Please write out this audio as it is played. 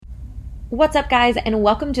What's up, guys, and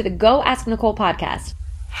welcome to the Go Ask Nicole podcast.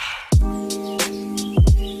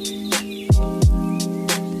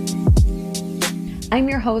 I'm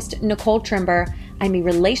your host, Nicole Trimber. I'm a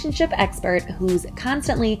relationship expert who's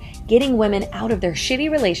constantly getting women out of their shitty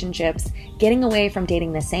relationships, getting away from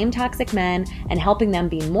dating the same toxic men, and helping them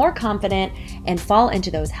be more confident and fall into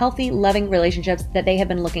those healthy, loving relationships that they have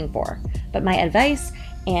been looking for. But my advice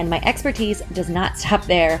and my expertise does not stop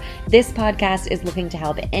there. This podcast is looking to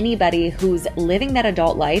help anybody who's living that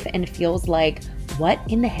adult life and feels like, what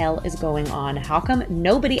in the hell is going on? How come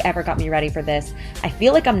nobody ever got me ready for this? I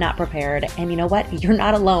feel like I'm not prepared. And you know what? You're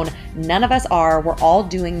not alone. None of us are. We're all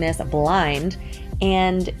doing this blind.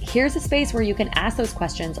 And here's a space where you can ask those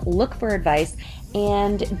questions, look for advice,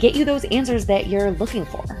 and get you those answers that you're looking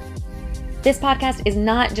for. This podcast is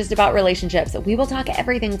not just about relationships. We will talk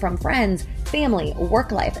everything from friends, family,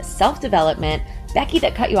 work life, self-development, Becky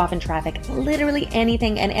that cut you off in traffic, literally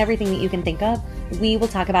anything and everything that you can think of. We will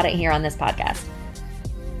talk about it here on this podcast.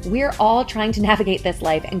 We're all trying to navigate this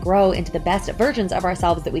life and grow into the best versions of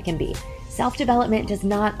ourselves that we can be. Self-development does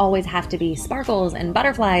not always have to be sparkles and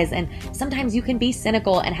butterflies, and sometimes you can be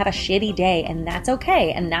cynical and have a shitty day, and that's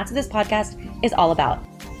okay. And that's what this podcast is all about.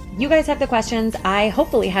 You guys have the questions. I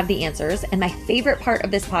hopefully have the answers. And my favorite part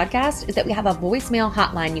of this podcast is that we have a voicemail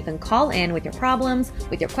hotline. You can call in with your problems,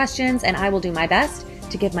 with your questions, and I will do my best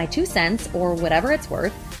to give my 2 cents or whatever it's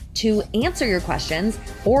worth to answer your questions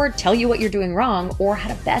or tell you what you're doing wrong or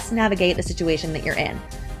how to best navigate the situation that you're in.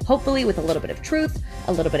 Hopefully with a little bit of truth,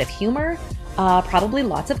 a little bit of humor, probably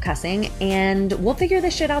lots of cussing, and we'll figure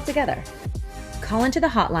this shit out together. Call into the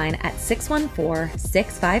hotline at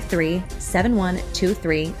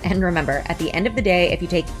 614-653-7123. And remember, at the end of the day, if you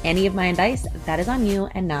take any of my advice, that is on you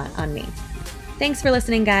and not on me. Thanks for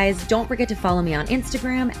listening, guys. Don't forget to follow me on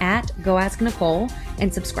Instagram at GoAskNicole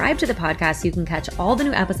and subscribe to the podcast so you can catch all the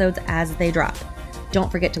new episodes as they drop.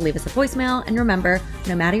 Don't forget to leave us a voicemail. And remember,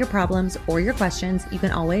 no matter your problems or your questions, you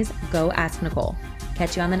can always go ask Nicole.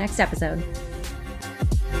 Catch you on the next episode.